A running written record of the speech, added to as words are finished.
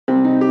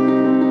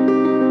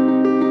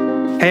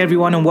Hey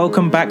everyone, and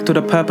welcome back to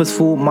the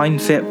Purposeful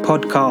Mindset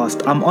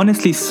Podcast. I'm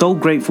honestly so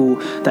grateful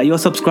that you're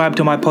subscribed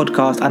to my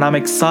podcast, and I'm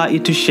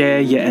excited to share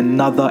yet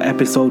another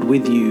episode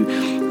with you.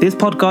 This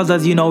podcast,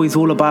 as you know, is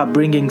all about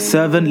bringing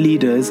servant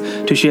leaders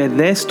to share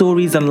their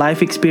stories and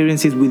life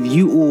experiences with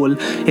you all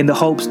in the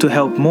hopes to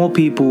help more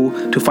people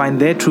to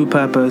find their true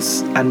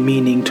purpose and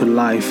meaning to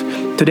life.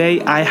 Today,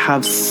 I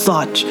have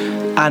such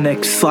an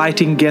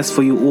exciting guest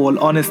for you all.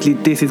 Honestly,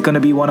 this is going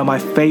to be one of my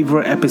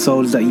favorite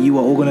episodes that you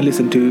are all going to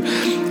listen to.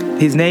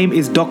 His name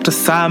is Dr.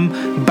 Sam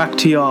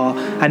Bakhtiar,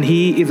 and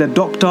he is a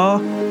doctor,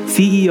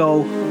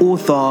 CEO,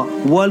 author,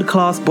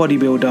 world-class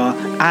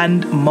bodybuilder,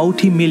 and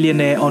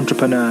multi-millionaire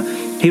entrepreneur.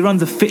 He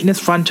runs a fitness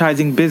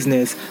franchising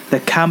business, the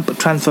Camp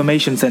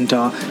Transformation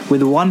Center,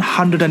 with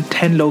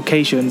 110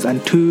 locations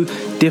and 2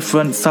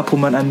 different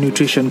supplement and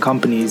nutrition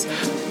companies.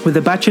 With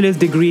a bachelor's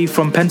degree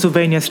from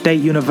Pennsylvania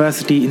State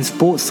University in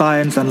sports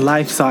science and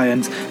life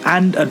science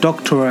and a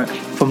doctorate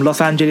from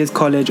Los Angeles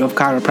College of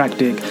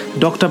Chiropractic,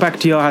 Dr.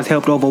 Bakhtiar has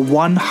helped over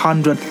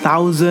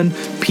 100,000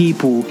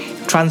 people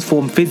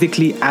transform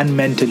physically and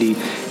mentally.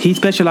 He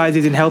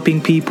specializes in helping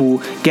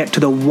people get to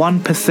the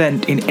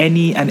 1% in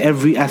any and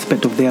every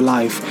aspect of their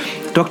life.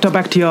 Dr.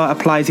 Bakhtiar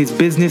applies his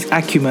business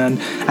acumen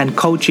and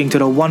coaching to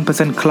the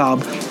 1%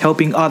 club,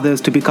 helping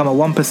others to become a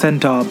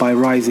 1%er by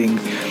rising.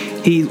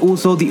 He is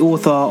also the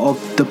author of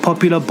the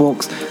popular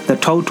books, The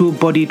Total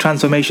Body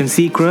Transformation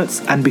Secrets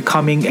and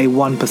Becoming a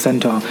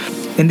 1%er.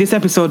 In this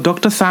episode,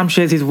 Dr. Sam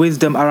shares his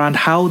wisdom around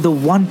how the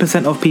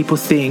 1% of people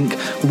think,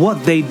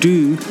 what they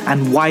do,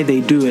 and why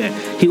they do it.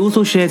 He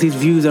also shares his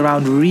views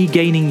around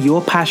regaining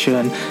your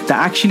passion that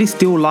actually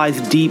still lies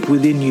deep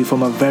within you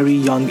from a very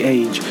young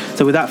age.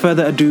 So without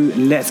further ado,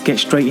 let's get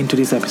straight into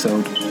this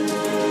episode.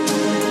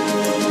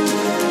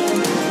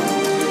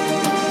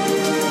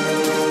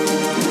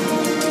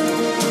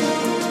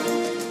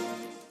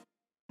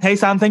 Hey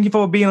Sam, thank you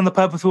for being on the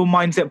Purposeful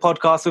Mindset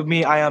Podcast with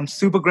me. I am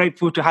super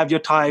grateful to have your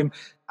time.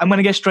 I'm going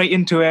to get straight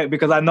into it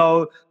because I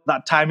know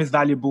that time is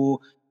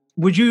valuable.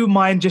 Would you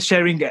mind just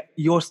sharing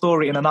your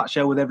story in a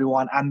nutshell with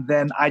everyone? And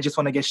then I just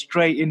want to get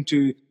straight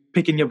into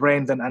picking your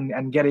brains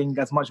and getting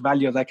as much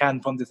value as I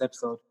can from this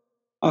episode.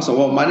 Awesome.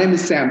 Well, my name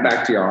is Sam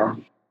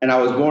Bakhtiar, and I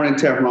was born in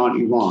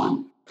Tehran,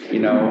 Iran.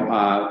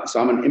 So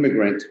I'm an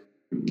immigrant.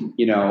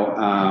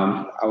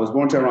 I was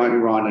born in Tehran,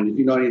 Iran, and if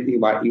you know anything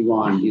about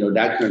Iran,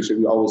 that country,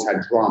 we always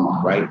had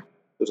drama, right?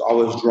 There's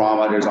always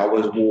drama, there's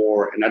always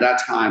war. And at that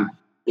time,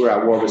 we were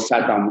at war with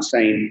Saddam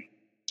Hussein,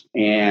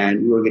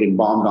 and we were getting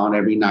bombed on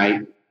every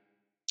night.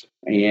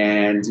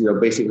 And,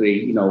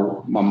 basically,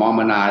 my mom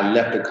and I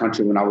left the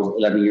country when I was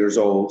 11 years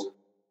old.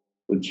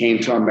 We came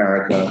to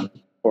America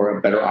for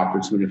a better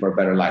opportunity, for a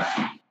better life.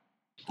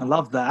 I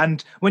love that.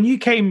 And when you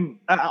came,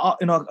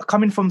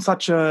 coming from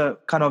such a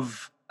kind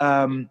of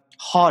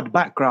hard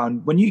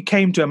background, when you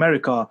came to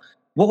America,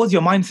 what was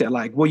your mindset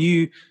like? Were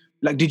you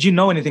did you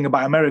know anything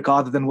about America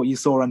other than what you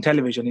saw on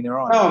television in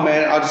Iran? No,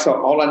 man.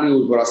 All I knew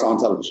was what I saw on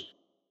television.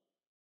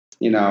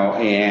 I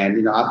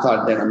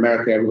thought that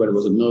America, everybody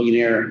was a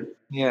millionaire.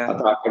 Yeah. I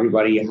thought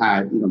everybody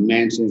had,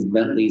 mansions,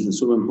 Bentleys, and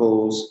swimming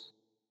pools.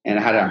 And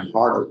I had a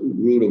hard,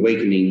 rude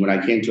awakening when I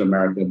came to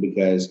America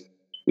because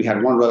we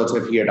had one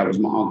relative here that was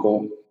my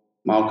uncle.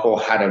 My uncle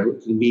had a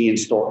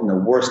convenience store in the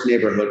worst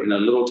neighborhood in a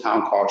little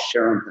town called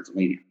Sharon,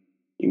 Pennsylvania,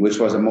 which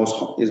was one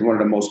of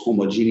the most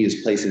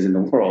homogeneous places in the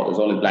world. There's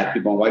only black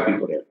people and white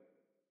people there.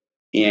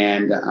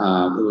 And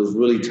it was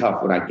really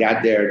tough. When I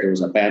got there, there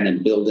was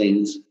abandoned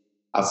buildings.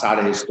 Outside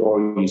of his store,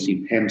 you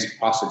see pimps,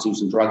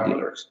 prostitutes, and drug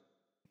dealers.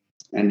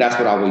 And that's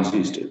what I was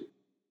used to.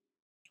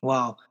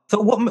 Wow.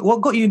 So what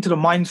got you into the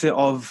mindset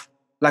of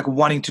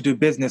wanting to do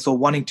business or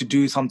wanting to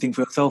do something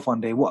for yourself one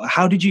day?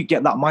 How did you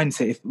get that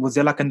mindset? Was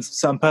there a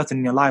certain person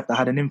in your life that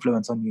had an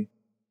influence on you?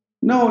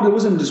 No, there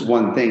wasn't just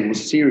one thing. It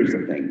was a series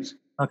of things.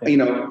 Okay.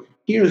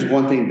 Here's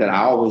one thing that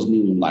I always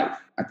knew in life.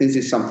 I think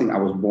this is something I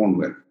was born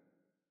with.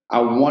 I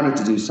wanted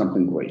to do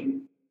something great.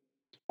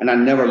 And I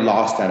never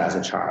lost that as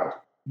a child.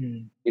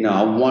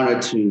 I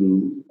wanted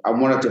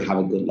to have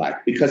a good life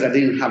because I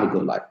didn't have a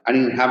good life. I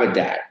didn't have a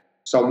dad.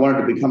 So I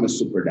wanted to become a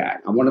super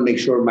dad. I wanted to make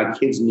sure my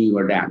kids knew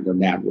who their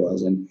dad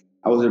was. And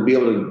I was going to be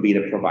able to be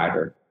the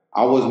provider.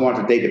 I always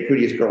wanted to date the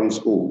prettiest girl in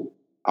school.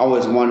 I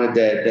always wanted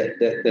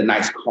the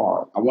nice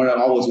car. I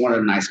always wanted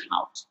a nice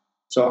house.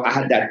 So I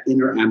had that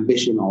inner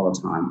ambition all the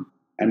time.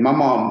 And my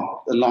mom,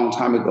 a long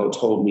time ago,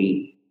 told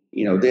me,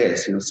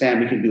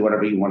 Sam, you can do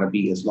whatever you want to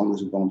be as long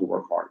as you're going to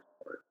work hard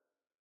for it.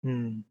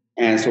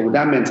 And so with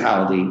that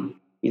mentality,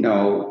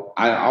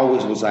 I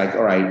always was like,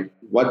 all right,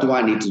 what do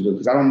I need to do?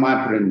 Because I don't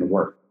mind putting in the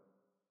work.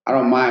 I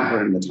don't mind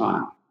putting in the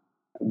time.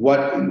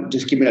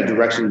 Just give me that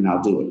direction and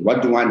I'll do it.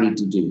 What do I need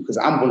to do? Because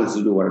I'm willing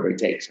to do whatever it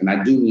takes. And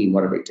I do need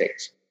whatever it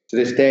takes. To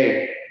this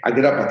day, I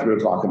get up at 3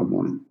 o'clock in the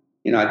morning.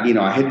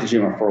 I hit the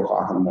gym at 4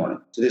 o'clock in the morning.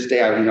 To this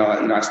day,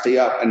 I stay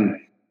up and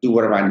do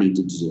whatever I need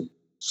to do.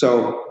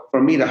 So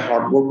for me, the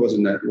hard work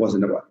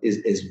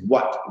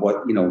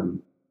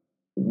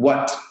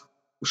what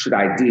should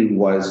I do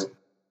was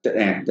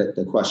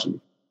the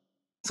question.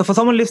 So for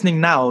someone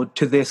listening now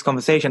to this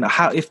conversation,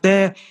 if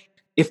they're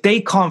if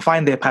they can't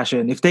find their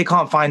passion, if they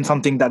can't find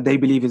something that they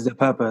believe is their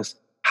purpose,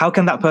 how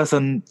can that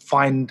person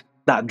find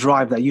that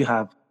drive that you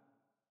have?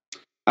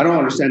 I don't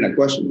understand that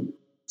question.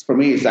 For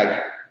me, it's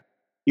like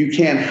you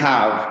can't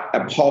have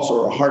a pulse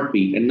or a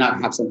heartbeat and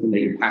not have something that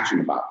you're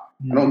passionate about.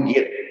 I don't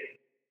get it.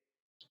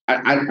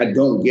 I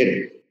don't get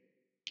it.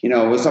 You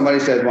know, when somebody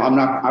says, well,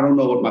 I don't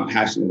know what my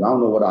passion is. I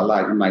don't know what I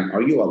like. I'm like,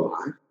 are you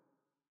alive?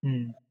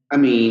 I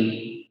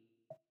mean,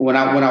 when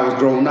I was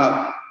growing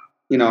up,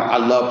 you know, I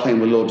loved playing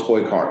with little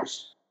toy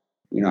cars.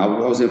 You know,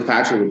 I was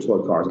infatuated with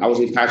toy cars. I was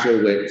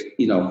infatuated with,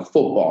 you know,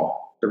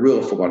 football, the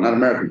real football, not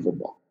American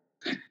football.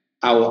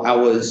 I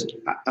was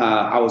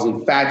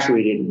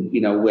infatuated,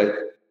 you know, with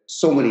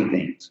so many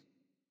things.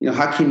 You know,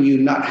 how can you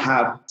not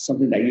have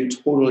something that you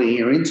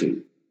totally are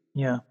into?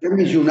 Yeah. That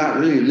means you're not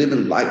really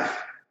living life.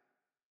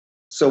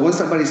 So when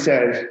somebody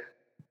says,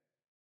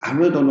 I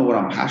really don't know what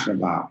I'm passionate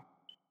about,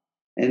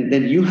 and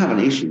then you have an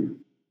issue.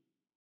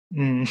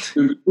 You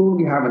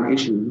truly have an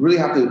issue. You really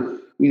have to,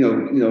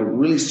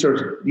 really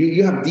search.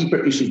 You have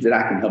deeper issues that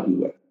I can help you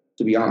with,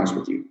 to be honest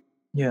with you.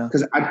 Yeah.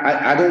 Because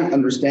I don't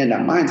understand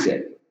that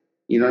mindset.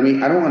 You know what I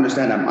mean? I don't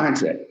understand that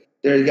mindset.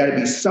 There's got to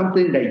be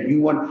something that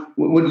you want.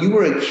 When you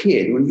were a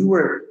kid, when you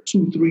were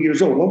 2-3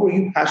 years old, what were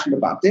you passionate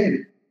about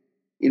then?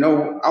 You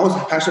know, I was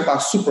passionate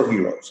about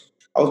superheroes.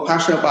 I was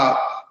passionate about,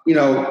 you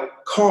know,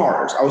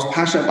 cars. I was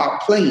passionate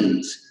about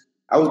planes.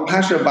 I was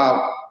passionate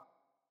about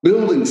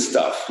building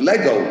stuff,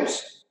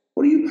 Legos.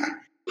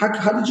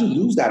 How did you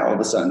lose that all of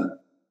a sudden?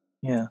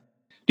 Yeah.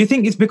 Do you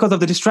think it's because of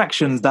the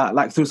distractions that,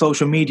 like, through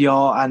social media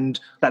and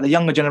that the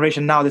younger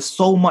generation now, there's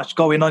so much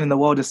going on in the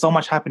world, there's so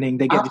much happening,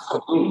 they get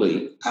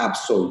absolutely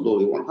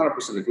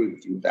 100% agree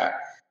with you with that.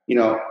 You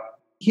know,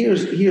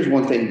 here's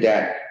one thing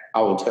that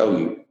I will tell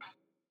you.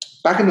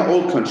 Back in the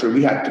old country,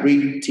 we had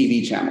 3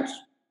 TV channels,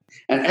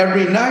 and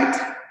every night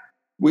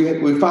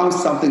we found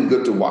something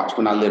good to watch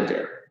when I lived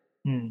there.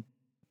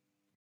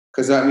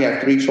 Because we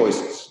had 3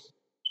 choices.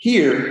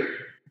 Here,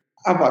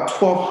 I have about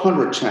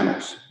 1,200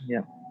 channels.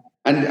 Yeah.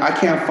 And I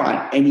can't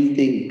find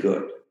anything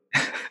good.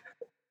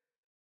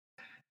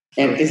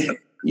 And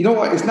you know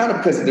what? It's not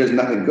because there's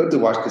nothing good to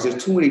watch, because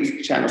there's too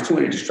many channels, too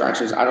many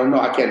distractions. I don't know.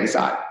 I can't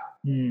decide.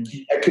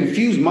 A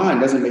confused mind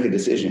doesn't make a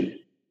decision.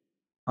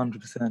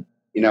 100%.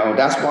 You know,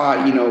 that's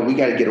why, you know, we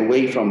got to get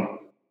away from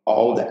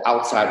all the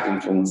outside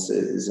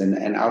influences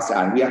and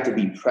outside. We have to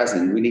be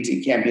present.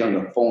 You can't be on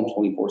your phone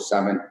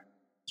 24/7.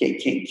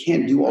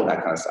 Can't do all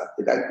that kind of stuff.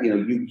 That, you know,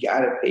 you got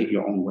to pave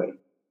your own way.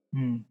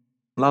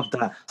 Love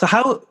that.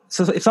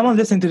 So if someone's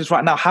listening to this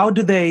right now, how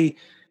can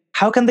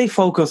they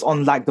focus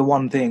on, like, the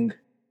one thing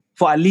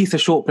for at least a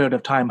short period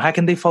of time? How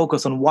can they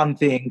focus on one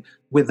thing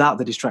without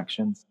the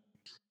distractions?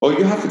 Well,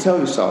 you have to tell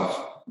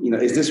yourself, you know,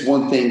 is this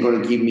one thing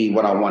going to give me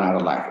what I want out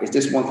of life? Is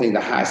this one thing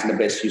the highest and the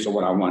best use of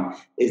what I want?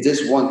 Is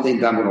this one thing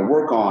that I'm going to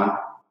work on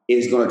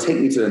is going to take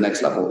me to the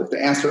next level? If the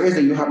answer is,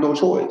 then you have no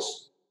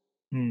choice.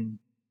 Yeah,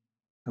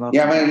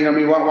 man. You know what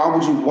I mean?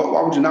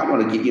 Why would you not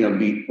want to get, you know,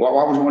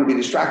 why would you want to be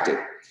distracted?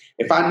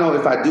 If I know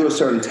if I do a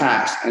certain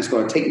task and it's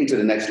going to take me to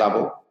the next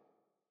level,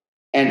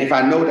 and if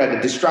I know that the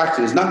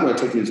distraction is not going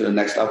to take me to the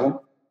next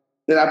level,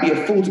 then I'd be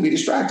a fool to be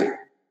distracted.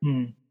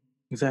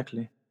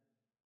 Exactly.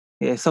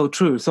 Yeah, so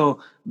true. So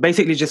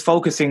basically just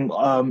focusing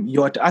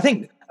I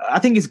think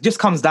it just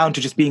comes down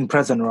to just being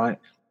present, right?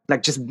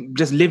 Like just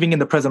living in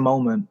the present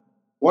moment.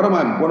 One of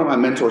my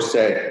mentors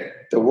said,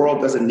 the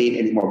world doesn't need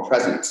any more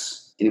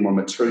presents, any more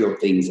material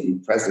things, any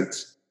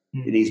presents.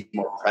 It needs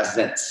more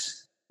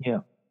presence. Yeah.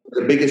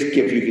 The biggest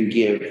gift you can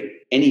give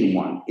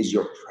anyone is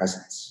your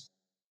presence.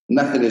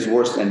 Nothing is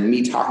worse than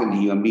me talking to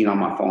you and being on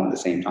my phone at the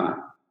same time.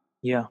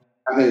 Yeah.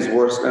 Nothing is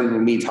worse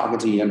than me talking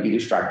to you and be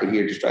distracted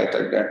here,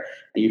 distracted there,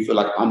 and you feel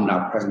like I'm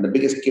not present. The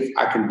biggest gift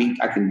I can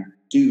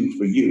do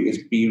for you is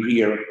be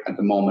here at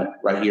the moment,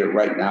 right here,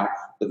 right now,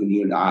 looking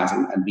you in the eyes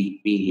and being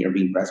here,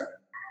 being present.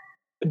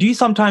 Do you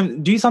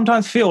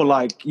sometimes feel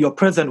like you're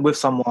present with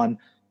someone,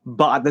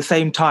 but at the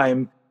same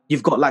time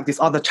you've got, like, this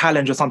other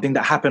challenge or something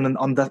that happened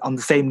on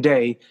the same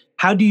day?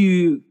 How do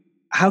you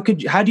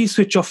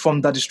switch off from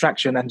the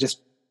distraction and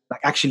just,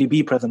 like, actually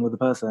be present with the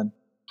person?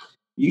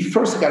 You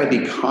first got to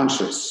be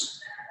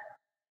conscious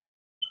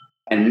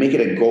and make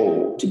it a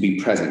goal to be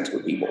present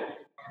with people.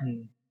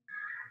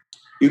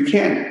 You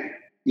can't,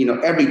 you know,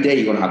 every day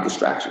you're going to have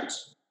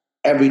distractions.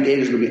 Every day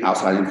there's going to be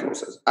outside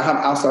influences. I have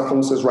outside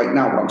influences right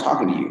now when I'm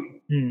talking to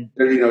you.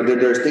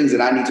 There's things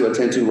that I need to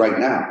attend to right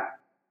now.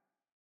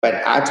 But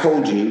I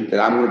told you that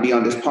I'm going to be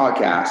on this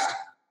podcast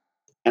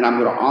and I'm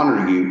going to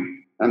honor you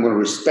and I'm going to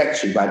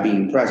respect you by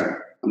being present.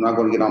 I'm not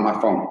going to get on my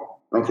phone.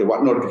 I don't care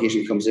what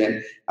notification comes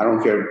in. I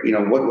don't care, you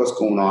know, what's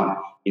going on.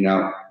 You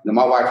know,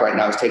 my wife right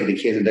now is taking the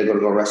kids and they're going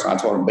to go to a restaurant.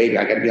 I told them, baby,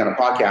 I got to be on a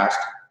podcast.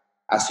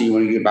 I'll see you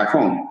when you get back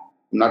home.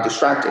 I'm not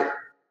distracted.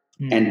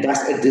 And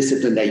that's a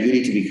discipline that you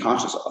need to be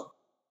conscious of.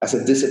 That's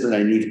a discipline that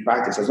you need to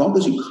practice. As long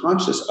as you're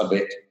conscious of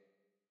it,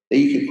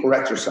 then you can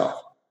correct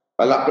yourself.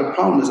 But the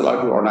problem is a lot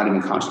of people are not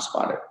even conscious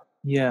about it.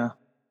 Yeah.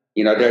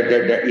 You know,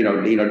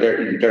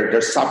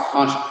 they're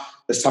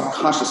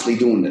subconsciously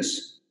doing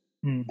this.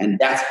 And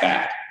that's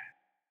bad.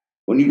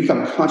 When you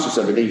become conscious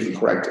of it, then you can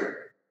correct it.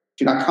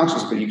 If you're not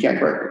conscious of it, you can't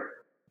correct it.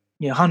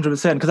 Yeah,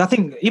 100%. Because I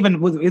think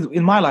even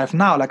in my life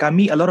now, like I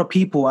meet a lot of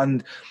people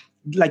and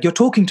like you're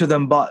talking to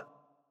them, but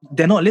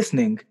they're not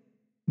listening.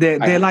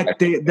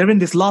 They're in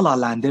this la la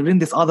land. They're in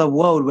this other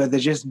world where they're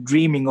just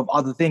dreaming of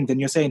other things. And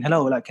you're saying,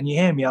 hello, like, can you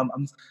hear me?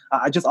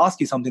 I just asked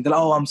you something. They're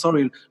like, oh, I'm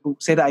sorry.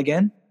 Say that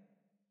again.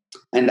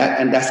 And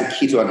that's the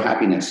key to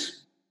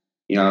unhappiness.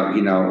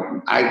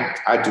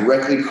 I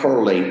directly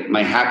correlate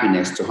my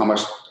happiness to how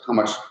much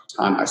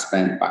time I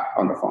spend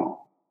on the phone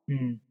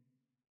and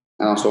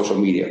on social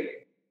media.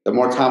 The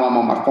more time I'm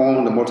on my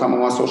phone, the more time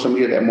I'm on social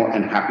media, the more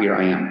unhappier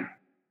I am.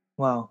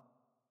 Wow.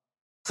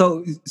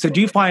 So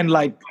do you find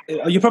like,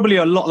 you're probably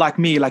a lot like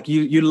me, like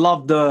you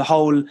love the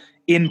whole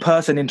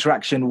in-person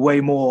interaction way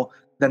more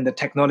than the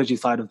technology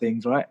side of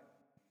things, right?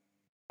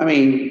 I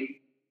mean,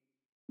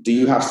 do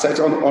you have sex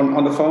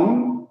on the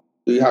phone?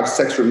 Do you have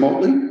sex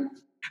remotely?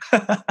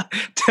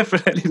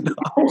 Definitely not.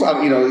 Of course,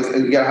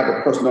 you gotta have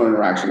a personal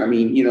interaction. I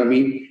mean, we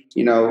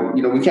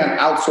can't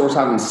outsource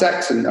having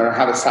sex or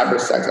have a cyber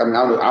sex. I mean,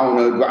 I don't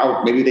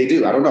know. Maybe they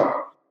do. I don't know.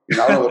 I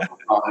don't know what's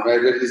going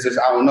on. It's just,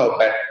 I don't know.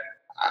 But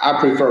I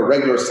prefer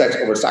regular sex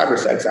over cyber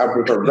sex. I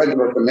prefer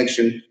regular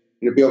connection,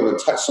 to be able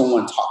to touch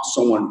someone, talk to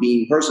someone,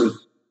 be in person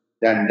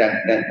than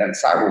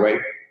cyber way.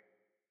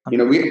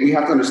 We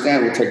have to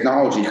understand with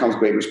technology comes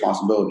great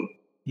responsibility.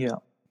 Yeah.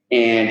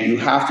 And you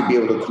have to be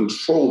able to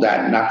control that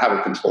and not have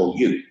it control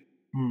you.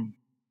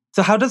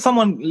 So how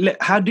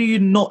do you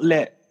not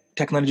let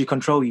technology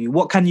control you?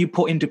 What can you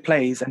put into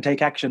place and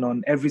take action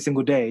on every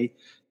single day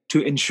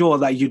to ensure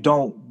that you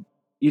don't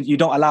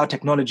allow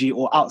technology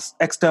or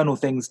external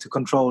things to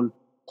control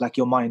like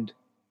your mind?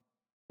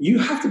 You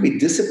have to be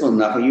disciplined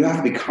enough and you have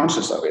to be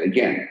conscious of it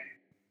again.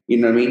 You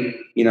know what I mean?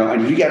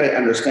 And you got to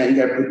understand,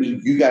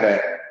 you got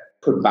to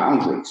put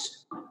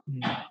boundaries.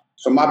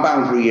 So my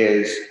boundary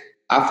is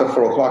after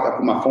 4 o'clock, I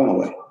put my phone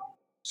away.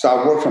 So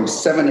I work from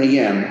 7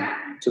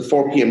 a.m. to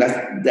 4 p.m.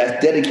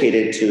 That's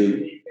dedicated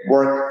to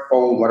work,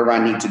 phone, whatever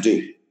I need to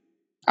do.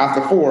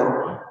 After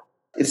 4,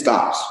 it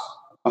stops.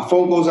 My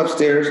phone goes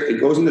upstairs. It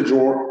goes in the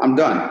drawer. I'm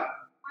done.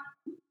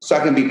 So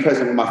I can be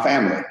present with my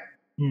family.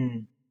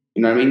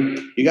 You know what I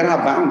mean? You got to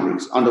have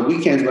boundaries. On the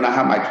weekends when I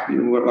have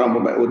when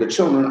I'm with the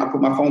children, I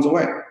put my phones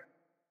away.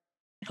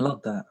 I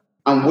love that.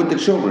 I'm with the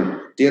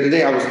children. The other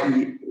day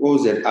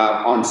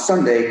on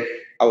Sunday,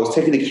 I was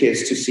taking the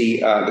kids to see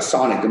the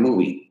Sonic, the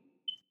movie.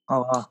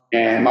 Oh, wow.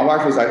 And my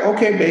wife was like,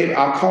 okay, babe,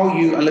 I'll call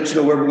you and let you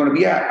know where we're going to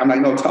be at. I'm like,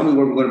 no, tell me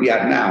where we're going to be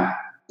at now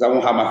because I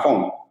won't have my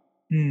phone.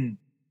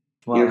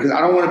 Wow. Because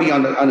I don't want to be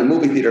on the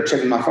movie theater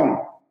checking my phone.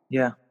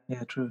 Yeah,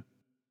 true.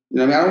 You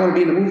know what I mean? I don't want to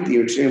be in the movie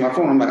theater checking my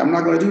phone. I'm like, I'm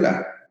not going to do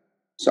that.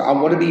 So I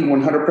want to be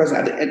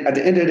 100%. At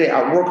the end of the day,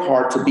 I work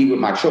hard to be with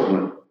my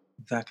children.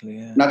 Exactly,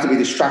 yeah. Not to be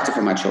distracted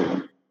from my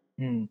children.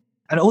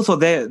 And also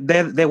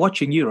they're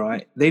watching you,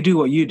 right? They do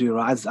what you do,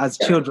 right? As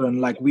children,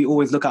 like we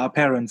always look at our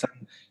parents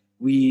and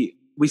we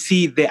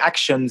see their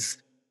actions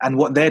and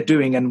what they're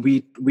doing, and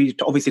we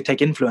obviously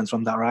take influence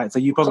from that, right? So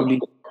you probably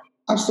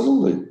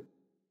absolutely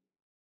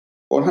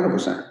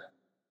 100%.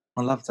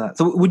 I love that.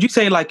 So would you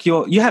say like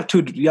you have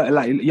 2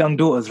 like young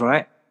daughters,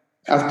 right?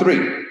 I have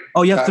 3.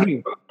 Oh, you have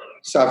 3.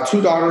 So I have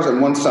 2 daughters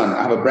and 1 son.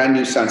 I have a brand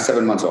new son,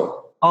 7 months old.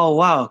 Oh,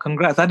 wow.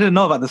 Congrats. I didn't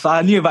know about this.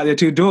 I knew about your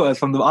 2 daughters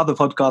from the other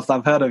podcasts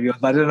I've heard of yours,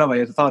 but I didn't know about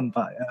your son.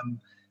 But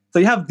so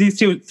you have these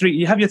 3,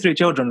 you have your 3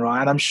 children,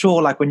 right? And I'm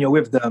sure like when you're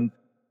with them,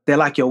 they're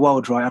like your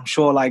world, right? I'm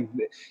sure like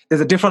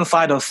there's a different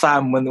side of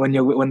Sam when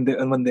you're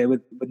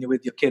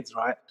with your kids,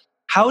 right?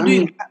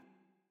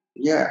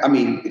 Yeah, I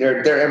mean,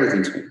 they're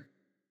everything to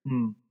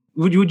me.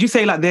 Would you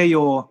say like they're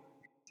your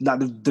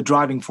the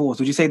driving force?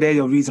 Would you say they're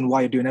your reason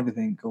why you're doing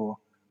everything? Or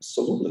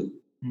absolutely,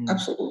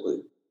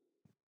 absolutely.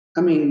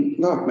 I mean,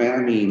 look, man.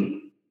 I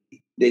mean,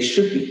 they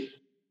should be.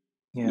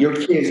 Yeah. Your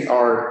kids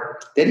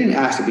they didn't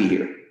ask to be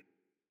here.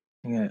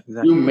 Yeah,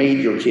 exactly. You made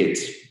your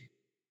kids.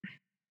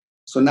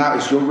 So now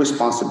it's your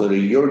responsibility,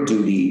 your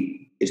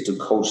duty is to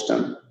coach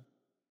them,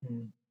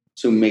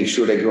 to make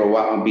sure they grow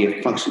up and be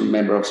a functioning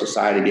member of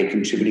society, be a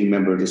contributing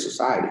member of the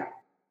society.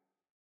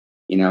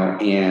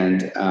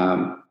 And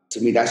to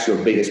me, that's your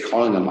biggest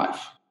calling in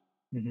life.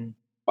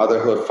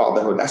 Motherhood,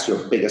 fatherhood, that's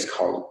your biggest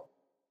calling.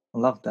 I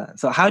love that.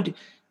 So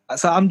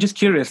I'm just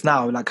curious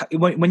now, like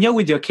when you're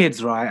with your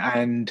kids, right,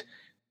 and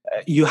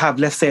you have,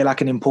 let's say,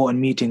 like an important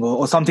meeting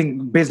or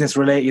something business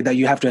related that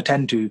you have to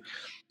attend to,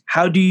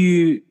 how do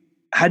you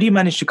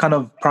manage to kind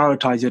of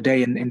prioritize your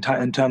day in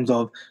terms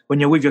of when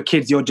you're with your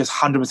kids, you're just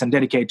 100%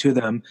 dedicated to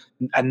them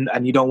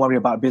and you don't worry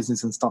about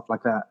business and stuff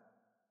like that?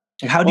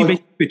 Like, how do you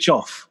basically switch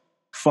off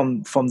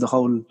from the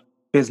whole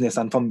business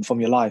and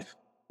from your life?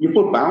 You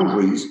put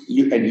boundaries,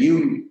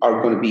 you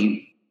are going to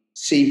be,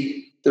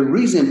 the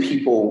reason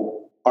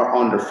people are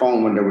on their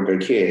phone when they're with their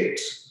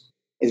kids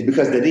is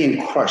because they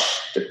didn't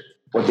crush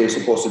what they're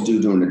supposed to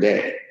do during the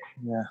day.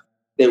 Yeah.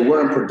 They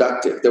weren't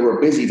productive. They were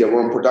busy. They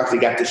weren't productive.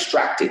 They got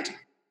distracted.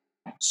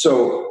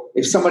 So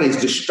if somebody's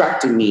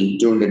distracting me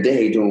during the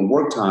day, during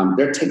work time,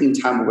 they're taking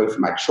time away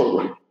from my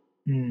children.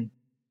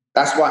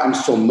 That's why I'm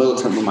so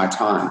militant with my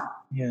time.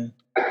 Yeah.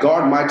 I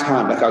guard my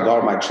time like I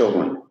guard my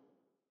children,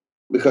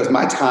 because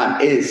my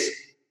time is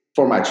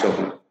for my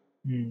children,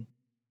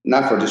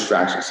 not for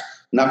distractions,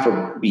 not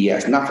for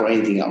BS, not for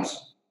anything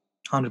else.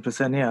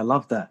 100%. Yeah, I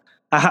love that.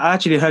 I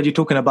actually heard you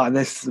talking about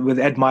this with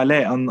Ed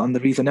Milet on the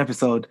recent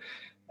episode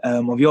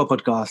of your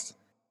podcast.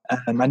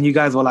 And you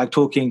guys were like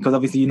talking, because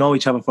obviously you know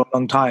each other for a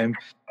long time.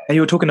 And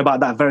you were talking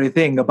about that very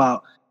thing,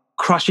 about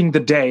crushing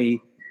the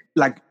day,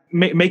 like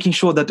making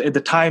sure that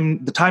the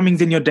timings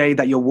in your day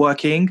that you're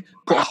working,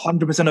 put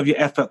 100% of your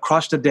effort,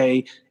 crush the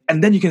day,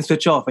 and then you can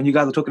switch off. And you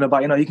guys are talking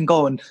about, you can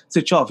go and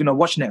switch off,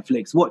 watch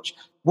Netflix,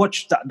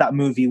 watch that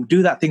movie,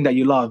 do that thing that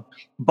you love.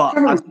 But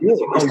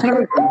it's kind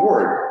of a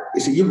reward.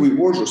 You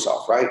reward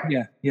yourself, right?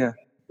 Yeah. You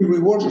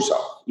reward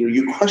yourself.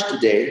 You crush the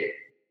day,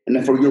 and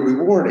then for your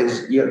reward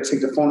is you have to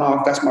take the phone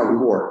off. That's my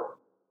reward.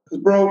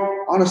 Because,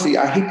 bro, honestly,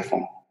 I hate the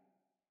phone.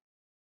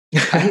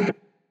 I hate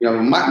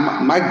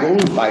my goal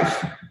in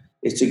life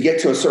is to get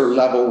to a certain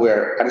level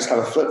where I just have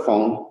a flip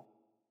phone.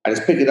 I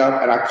just pick it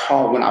up and I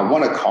call when I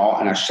want to call,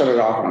 and I shut it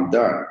off and I'm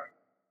done.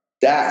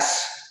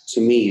 That's,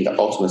 to me, the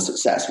ultimate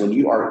success, when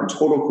you are in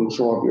total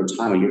control of your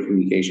time and your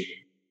communication.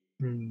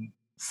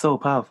 So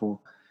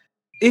powerful.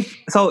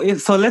 So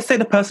let's say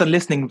the person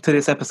listening to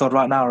this episode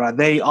right now, right?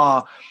 They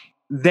are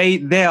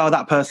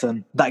that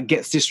person that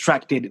gets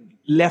distracted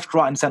left,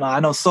 right, and center.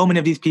 I know so many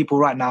of these people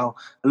right now.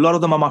 A lot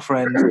of them are my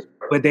friends,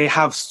 where they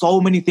have so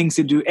many things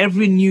to do.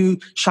 Every new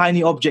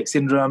shiny object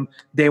syndrome,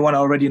 they want to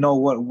already know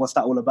what's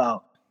that all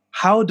about.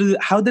 How do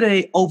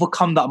they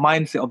overcome that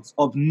mindset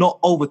of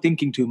not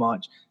overthinking too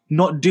much,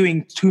 not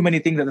doing too many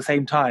things at the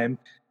same time,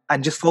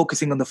 and just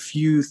focusing on the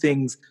few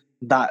things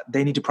that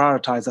they need to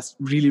prioritize that's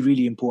really,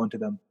 really important to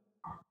them?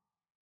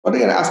 Well, they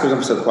got to ask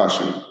themselves a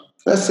question.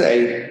 Let's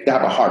say they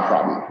have a heart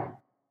problem.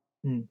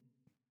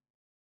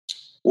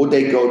 Would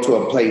they go to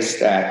a place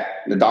that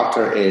the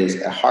doctor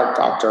is a heart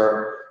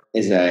doctor,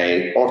 is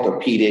a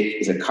orthopedic,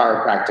 is a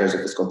chiropractor, is a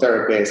physical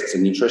therapist, is a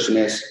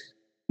nutritionist?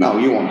 No,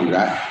 you won't do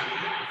that.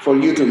 For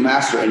you to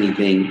master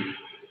anything,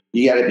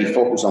 you got to be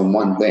focused on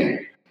one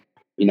thing,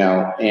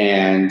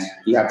 and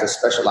you have to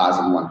specialize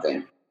in one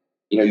thing.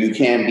 You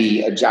can't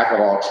be a jack of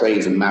all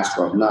trades and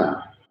master of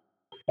none.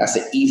 That's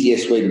the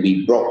easiest way to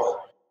be broke.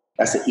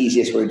 That's the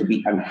easiest way to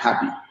be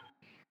unhappy.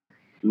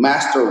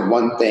 Master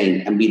one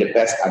thing and be the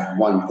best at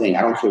one thing.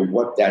 I don't care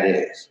what that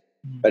is.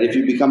 But if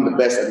you become the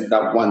best at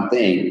that one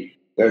thing,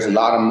 there's a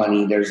lot of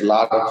money, there's a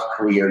lot of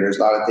career, there's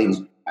a lot of things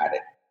at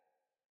it.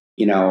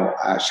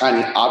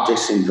 Shiny object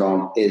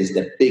syndrome is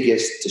the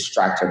biggest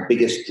distractor,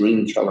 biggest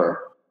dream killer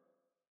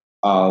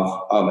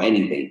of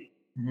anything.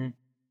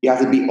 You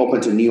have to be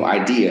open to new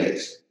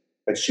ideas,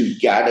 but you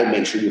got to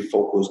make sure you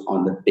focus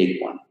on the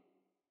big one.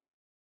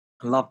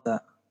 I love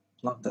that.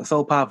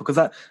 So powerful. Because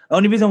the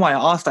only reason why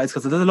I asked that is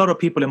because there's a lot of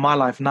people in my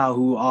life now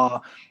who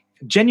are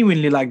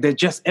genuinely like, they're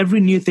just, every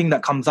new thing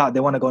that comes out,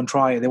 they want to go and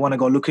try it. They want to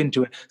go look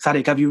into it.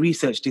 Sadiq, have you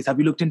researched this? Have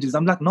you looked into this?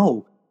 I'm like,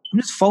 no, I'm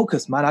just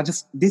focused, man.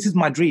 This is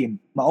my dream,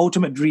 my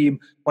ultimate dream.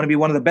 I want to be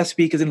one of the best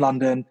speakers in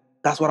London.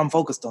 That's what I'm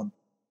focused on.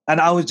 And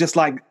I was just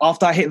like,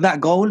 after I hit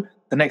that goal,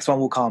 the next one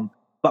will come.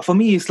 But for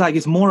me,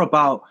 it's more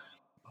about,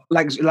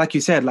 like you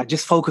said, like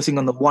just focusing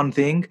on the one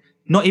thing,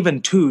 not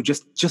even two,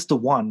 just the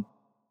one.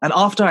 And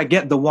after I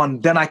get the one,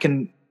 then I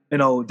can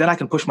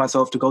push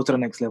myself to go to the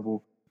next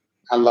level.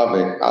 I love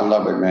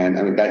it, man.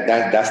 I mean,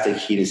 that's the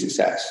key to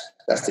success.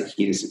 That's the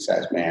key to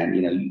success, man.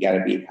 You got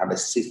to have a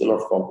singular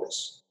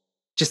focus.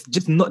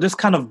 Just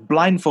kind of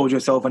blindfold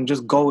yourself and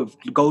just go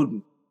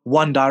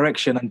one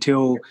direction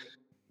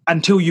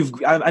until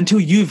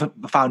you've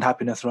found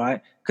happiness,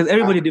 right? Because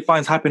everybody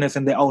defines happiness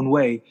in their own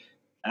way.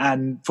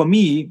 And for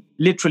me,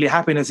 literally,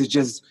 happiness is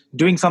just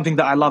doing something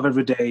that I love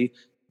every day,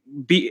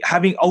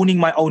 owning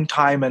my own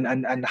time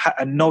and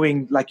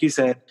knowing, like you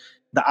said,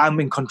 that I'm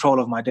in control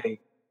of my day.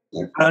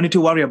 Yeah. I don't need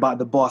to worry about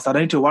the boss. I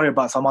don't need to worry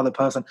about some other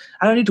person.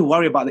 I don't need to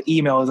worry about the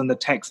emails and the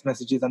text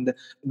messages and the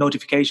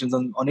notifications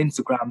on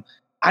Instagram.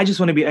 I just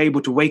want to be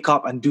able to wake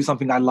up and do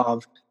something I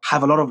love,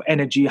 have a lot of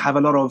energy, have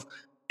a lot of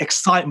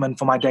excitement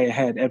for my day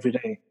ahead every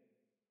day.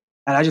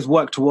 And I just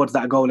work towards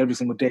that goal every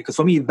single day. Because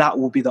for me, that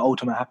will be the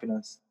ultimate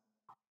happiness.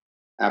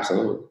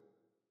 Absolutely.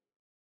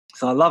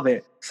 So I love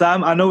it.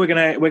 Sam, I know we're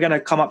gonna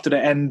come up to the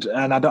end,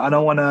 and I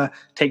don't want to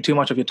take too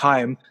much of your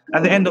time.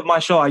 At the end of my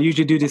show, I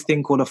usually do this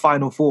thing called a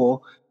final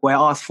four, where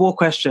I ask 4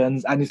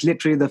 questions, and it's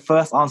literally the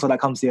first answer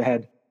that comes to your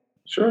head.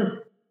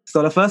 Sure.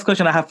 So the first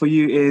question I have for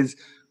you is,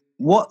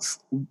 what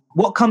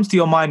comes to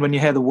your mind when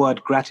you hear the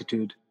word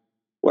gratitude?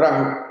 What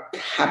are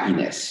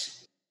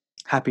happiness?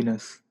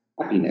 Happiness.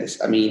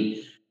 I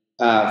mean,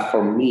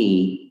 for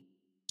me,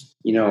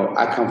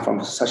 I come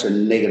from such a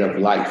negative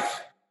life.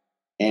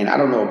 And I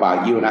don't know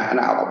about you, and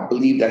I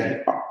believe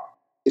that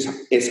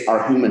it's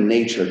our human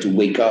nature to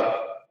wake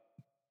up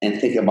and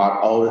think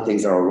about all the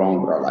things that are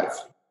wrong with our life.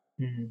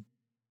 Mm-hmm.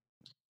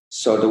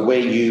 So the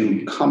way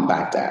you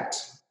combat that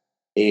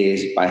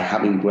is by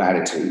having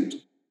gratitude,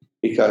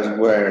 because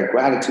where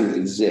gratitude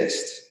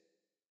exists,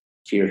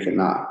 fear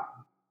cannot.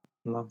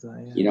 Love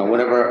that. Yeah.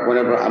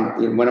 Whenever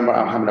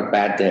I'm having a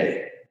bad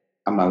day,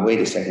 I'm like, wait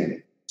a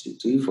second,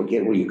 do you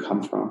forget where you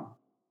come from?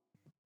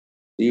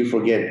 Do you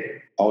forget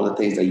all the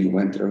things that you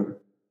went through?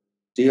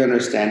 Do you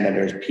understand that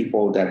there's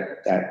people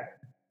that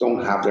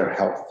don't have their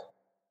health?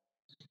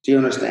 Do you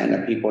understand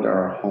that people that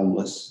are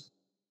homeless?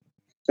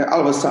 That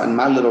all of a sudden,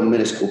 my little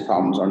minuscule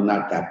problems are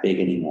not that big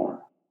anymore.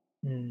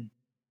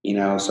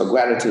 So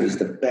gratitude is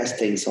the best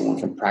thing someone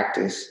can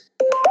practice.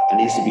 It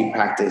needs to be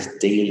practiced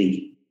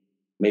daily,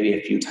 maybe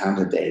a few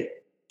times a day,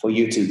 for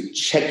you to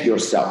check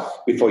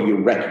yourself before you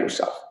wreck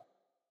yourself.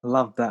 I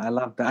love that.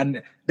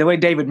 And the way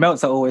David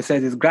Meltzer always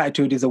says is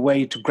gratitude is a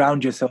way to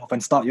ground yourself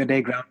and start your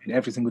day grounded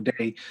every single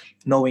day,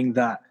 knowing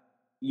that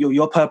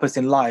your purpose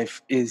in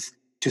life is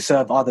to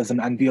serve others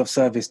and be of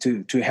service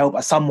to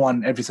help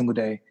someone every single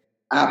day.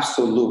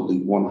 Absolutely,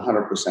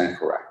 100%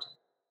 correct.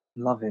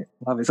 Love it.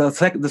 So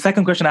the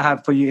second question I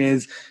have for you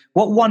is,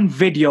 what one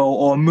video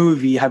or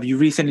movie have you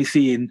recently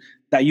seen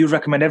that you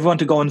recommend everyone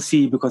to go and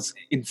see because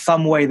in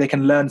some way they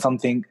can learn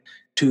something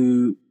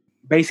to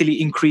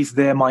basically increase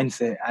their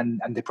mindset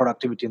and their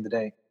productivity in the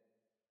day?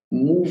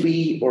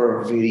 Movie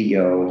or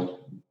video,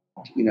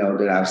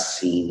 that I've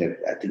seen that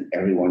I think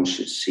everyone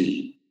should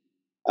see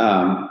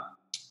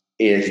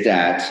is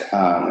that,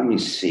 let me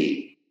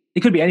see.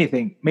 It could be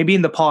anything. Maybe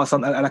in the past,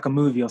 like a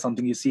movie or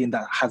something you've seen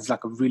that has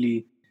like a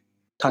really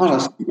touching.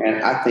 Honestly,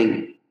 man, I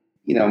think,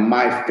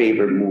 my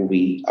favorite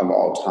movie of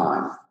all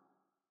time,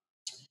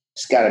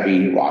 it's got to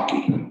be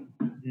Rocky.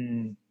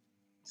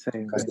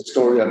 Same. Because the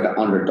story of the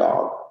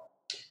underdog.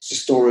 It's the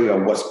story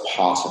of what's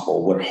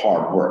possible with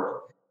hard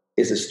work.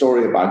 It's a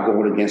story about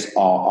going against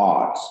all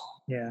odds.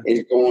 Yeah.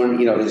 It's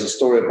a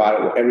story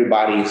about where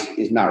everybody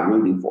is not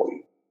rooting for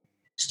you.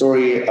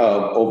 Story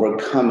of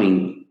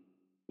overcoming,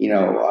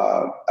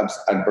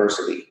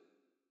 adversity.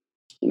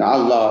 I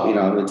love,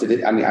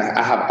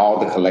 I have all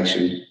the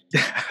collection.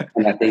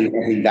 And I think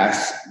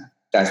that's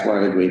one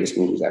of the greatest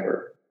movies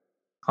ever.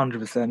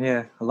 100%.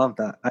 Yeah, I love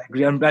that. I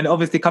agree. And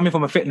obviously, coming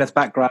from a fitness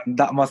background,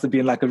 that must have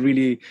been like a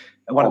really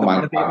one of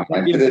the. I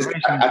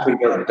think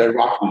the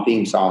Rocky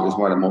theme song is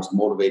one of the most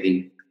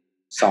motivating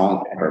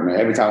songs ever, man.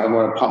 Every time I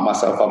want to pump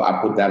myself up,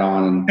 I put that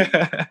on, and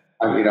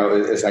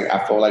it's like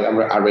I feel like I'm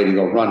ready to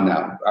go run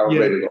now. I'm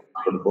ready to go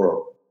for the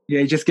world. Yeah,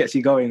 it just gets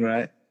you going,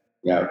 right?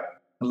 Yeah.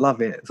 I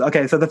love it. So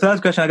the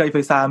third question I got you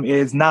for Sam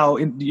is now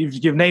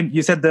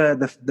you said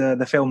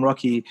the film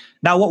Rocky.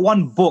 Now, what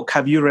one book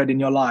have you read in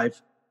your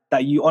life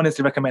that you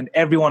honestly recommend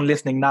everyone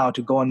listening now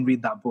to go and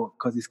read that book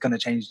because it's going to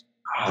change?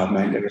 Oh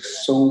man, there are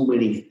so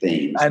many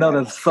things. I know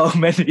there's so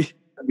many.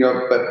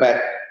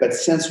 But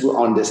since we're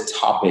on this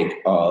topic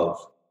of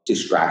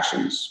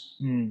distractions,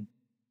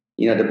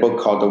 the book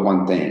called The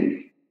One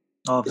Thing.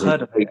 Oh, I've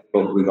heard of it.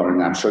 Book regarding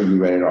that. I'm sure you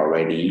read it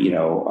already.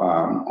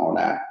 On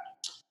that.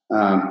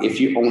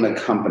 If you own a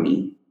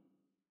company,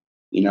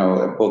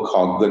 a book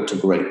called Good to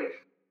Great.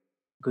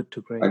 Good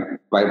to Great.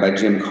 By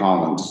Jim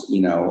Collins.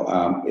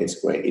 It's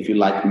great. If you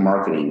like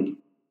marketing,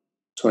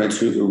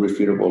 22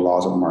 Irrefutable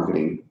Laws of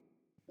Marketing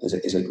is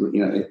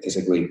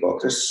a great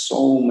book. There's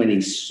so many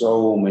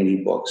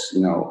books.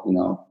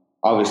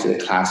 Obviously the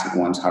classic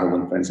ones: How to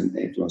Win Friends and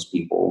Influence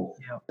People,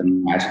 The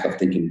Magic of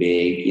Thinking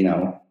Big.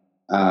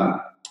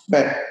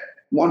 But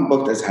one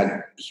book that's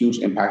had huge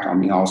impact on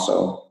me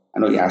also. I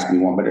know you asked me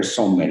one, but there's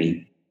so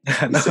many.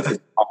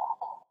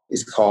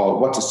 It's called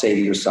What to Say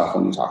to Yourself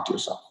When You Talk to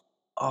Yourself.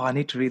 Oh, I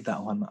need to read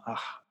that one.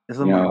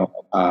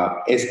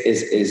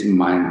 It's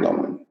mind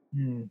blowing.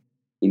 And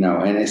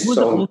it's Who's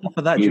so. The author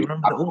for that? Do you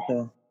remember the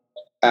author?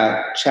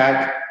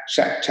 Chad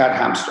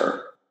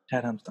Hamster.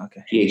 Chad Hamster,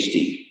 okay.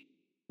 PhD.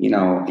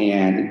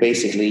 And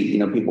basically,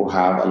 people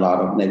have a lot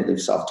of negative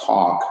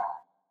self-talk,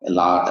 a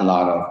lot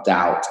of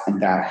doubt,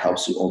 and that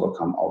helps you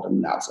overcome all the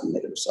doubts and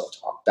negative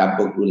self-talk. That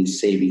book really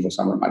saved me from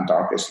some of my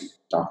darkest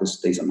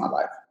days of my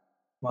life.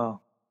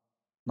 Wow.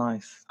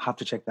 Nice. I have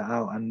to check that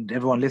out. And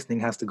everyone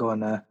listening has to go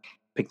and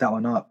pick that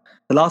one up.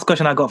 The last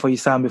question I got for you,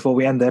 Sam, before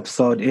we end the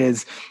episode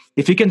is,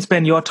 if you can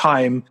spend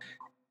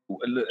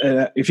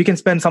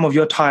some of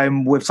your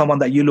time with someone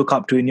that you look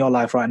up to in your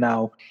life right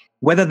now,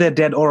 whether they're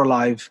dead or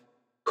alive,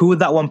 who would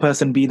that one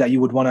person be that you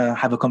would want to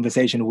have a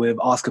conversation with,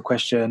 ask a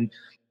question,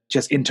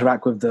 just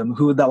interact with them?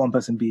 Who would that one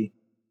person be?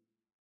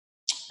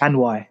 And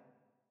why?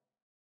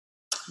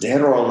 Dead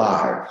or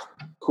alive,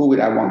 who would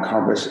I want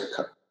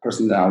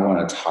person that I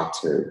want to talk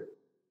to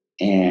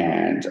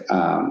and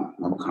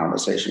have a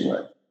conversation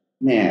with?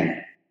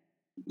 Man,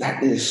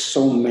 that is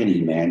so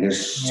many, man. There's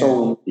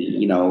so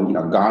many,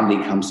 Gandhi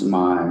comes to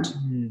mind.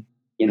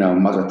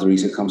 Mother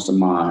Teresa comes to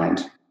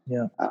mind.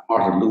 Yeah.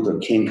 Martin Luther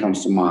King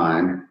comes to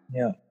mind.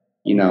 Yeah.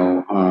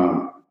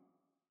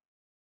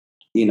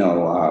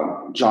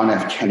 John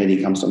F.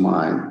 Kennedy comes to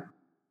mind.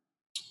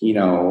 I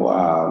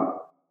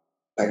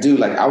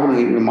wouldn't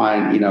even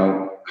mind,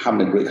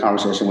 having a great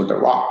conversation with The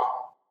Rock.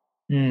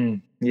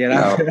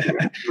 Yeah.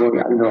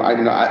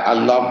 I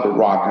love The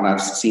Rock, and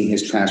I've seen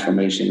his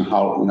transformation,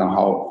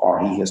 how far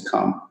he has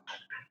come.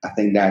 I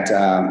think that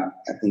I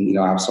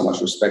have so much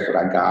respect for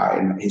that guy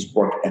and his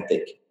work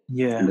ethic.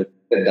 Yeah. And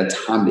the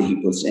time that he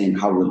puts in,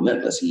 how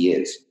relentless he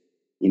is.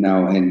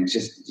 And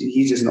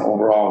he's just an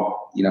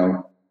overall,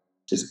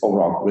 just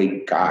overall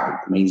great guy,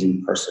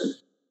 amazing person,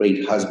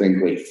 great husband,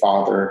 great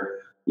father,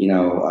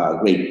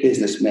 great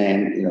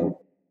businessman,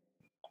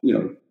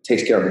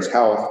 takes care of his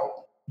health.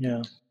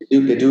 Yeah.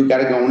 The dude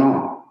got it going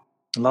on.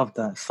 Love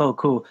that. So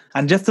cool.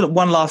 And just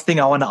one last thing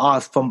I want to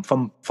ask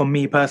from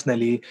me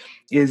personally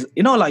is,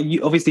 like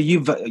obviously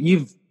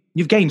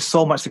you've gained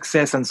so much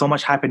success and so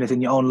much happiness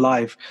in your own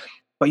life,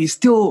 but you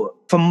still,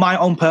 from my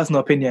own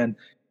personal opinion,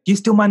 you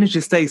still manage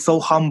to stay so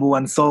humble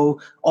and so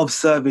of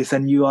service.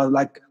 And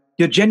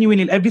you're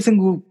genuinely, every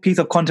single piece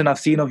of content I've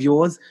seen of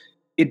yours,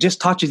 it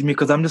just touches me,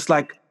 because I'm just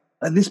like,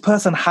 this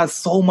person has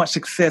so much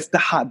success, the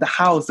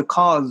house, the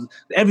cars,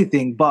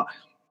 everything, but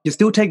you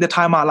still take the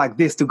time out like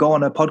this to go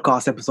on a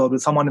podcast episode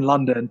with someone in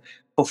London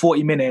for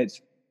 40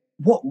 minutes.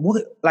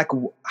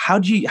 How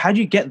do you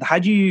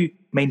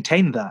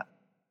maintain that?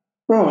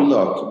 Bro,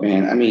 look,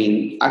 man, I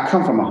mean, I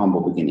come from a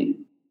humble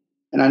beginning,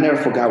 and I never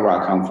forgot where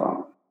I come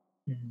from.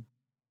 Mm-hmm.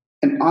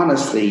 And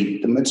honestly,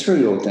 the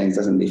material things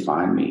doesn't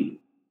define me.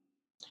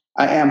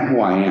 I am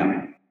who I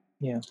am.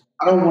 Yeah.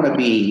 I don't want to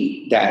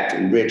be that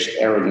rich,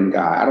 arrogant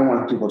guy. I don't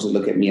want people to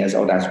look at me as,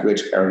 oh, that's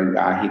rich, arrogant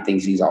guy. He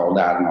thinks he's all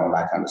that and all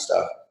that kind of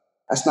stuff.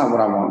 That's not what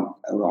I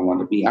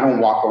want to be. I don't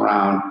walk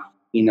around,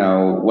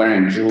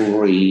 wearing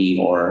jewelry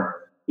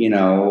or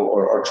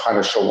try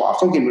to show off.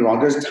 Don't get me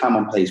wrong. There's a time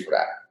and place for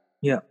that.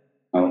 Yeah.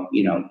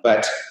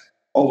 But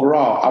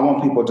overall, I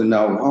want people to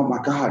know, oh my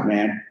God,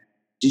 man,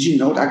 did you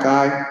know that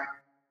guy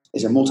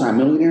is a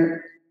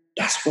multi-millionaire?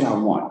 That's what I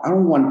want. I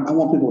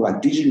want people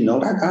like, did you know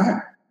that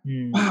guy?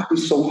 Wow,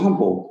 he's so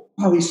humble.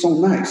 Wow, he's so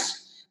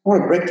nice. I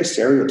want to break the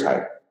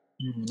stereotype.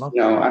 I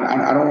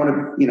don't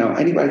want to,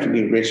 anybody can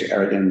be rich,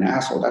 arrogant, and an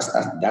asshole.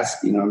 That's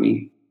you know what I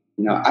mean?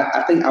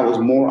 I think I was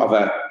more of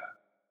an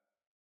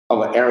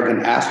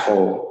arrogant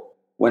asshole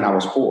when I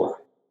was poor.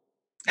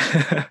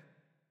 And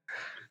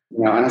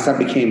as I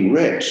became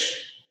rich,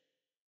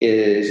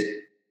 is,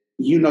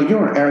 you're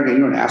an arrogant,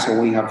 you're an asshole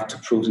when you have to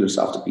prove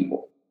yourself to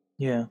people.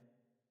 Yeah.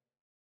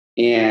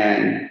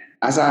 And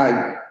as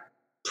I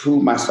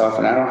prove myself,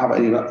 and I don't have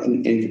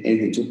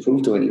anything to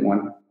prove to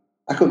anyone,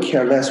 I could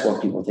care less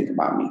what people think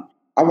about me.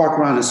 I walk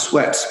around in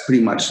sweats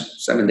pretty much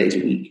 7 days a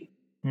week,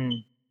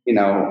 and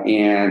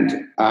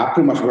I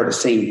pretty much wear the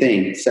same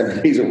thing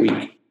 7 days a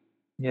week.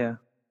 Yeah.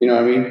 You know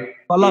what I mean?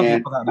 I love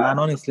you for that, man.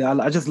 Honestly,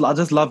 I just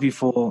love you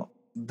for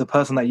the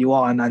person that you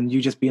are, and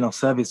you just being of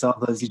service to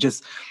others. I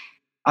just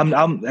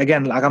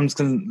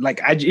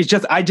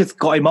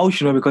got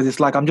emotional, because it's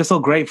like, I'm just so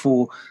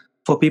grateful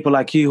for people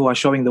like you who are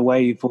showing the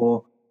way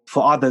for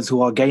others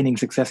who are gaining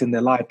success in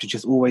their life, to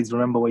just always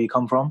remember where you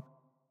come from.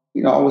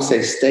 I always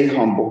say, stay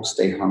humble,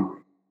 stay hungry.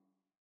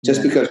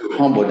 Just because you're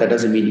humble, that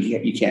doesn't mean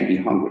you can't be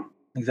hungry.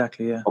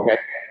 Exactly, yeah. Okay?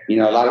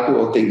 A lot of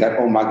people think that,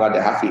 oh my God,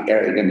 they have to be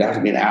arrogant, they have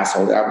to be an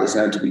asshole, they have to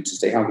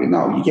stay hungry.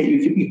 No, you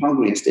can be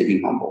hungry and still be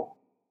humble.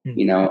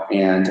 And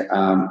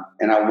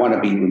I want to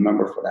be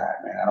remembered for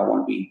that, man. I don't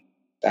want to be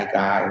that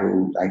guy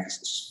who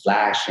is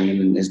flashing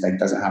and is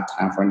doesn't have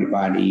time for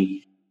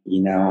anybody,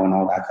 and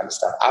all that kind of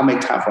stuff. I'll make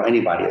time for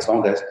anybody as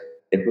long as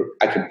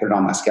I can put it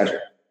on my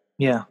schedule.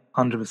 Yeah,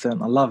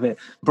 100%. I love it.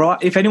 Bro,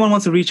 if anyone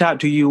wants to reach out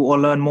to you or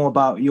learn more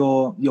about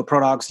your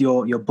products,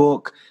 your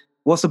book,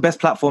 what's the best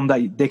platform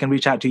that they can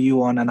reach out to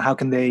you on, and how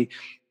can they...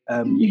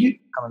 I'm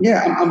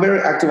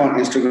very active on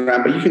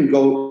Instagram, but you can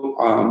go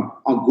on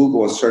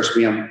Google and search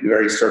me. I'm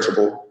very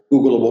searchable,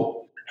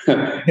 Googleable.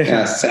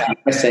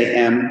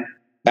 Sam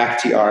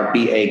Bakhtiar,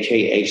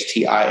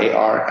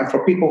 Bakhtiar. And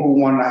for people who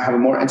want to have a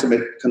more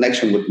intimate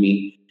connection with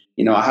me,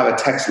 I have a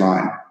text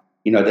line,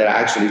 that I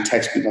actually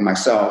text people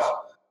myself.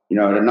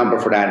 The number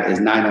for that is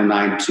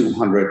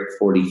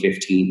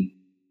 909-200-4015.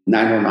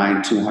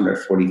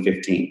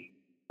 909-200-4015.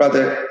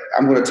 Brother,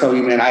 I'm going to tell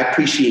you, man, I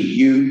appreciate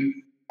you.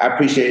 I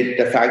appreciate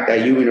the fact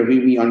that you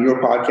interviewed me on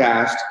your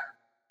podcast,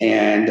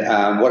 and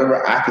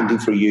whatever I can do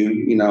for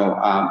you,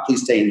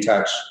 please stay in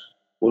touch.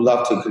 We'd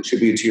love to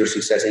contribute to your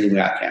success any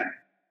way I can.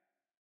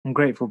 I'm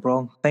grateful,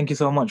 bro. Thank you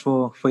so much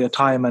for your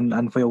time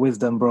and for your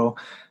wisdom, bro.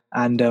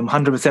 And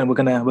 100%,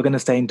 we're gonna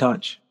stay in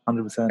touch.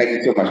 100%. Thank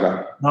you so much,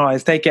 bro. All right,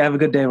 take care. Have a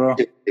good day, bro.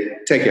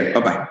 Take care.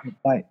 Bye-bye.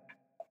 Bye.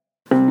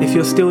 If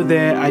you're still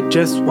there, I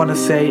just want to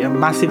say a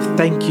massive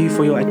thank you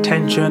for your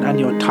attention and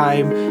your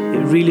time.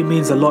 It really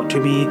means a lot to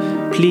me.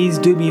 Please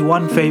do me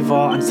one favor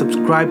and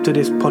subscribe to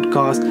this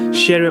podcast,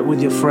 share it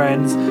with your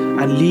friends,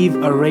 and leave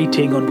a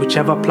rating on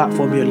whichever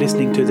platform you're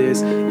listening to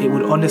this. It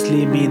would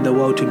honestly mean the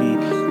world to me.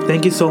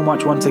 Thank you so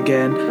much once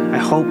again. I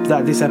hope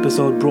that this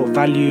episode brought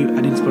value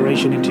and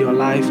inspiration into your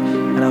life,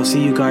 and I'll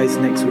see you guys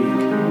next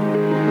week.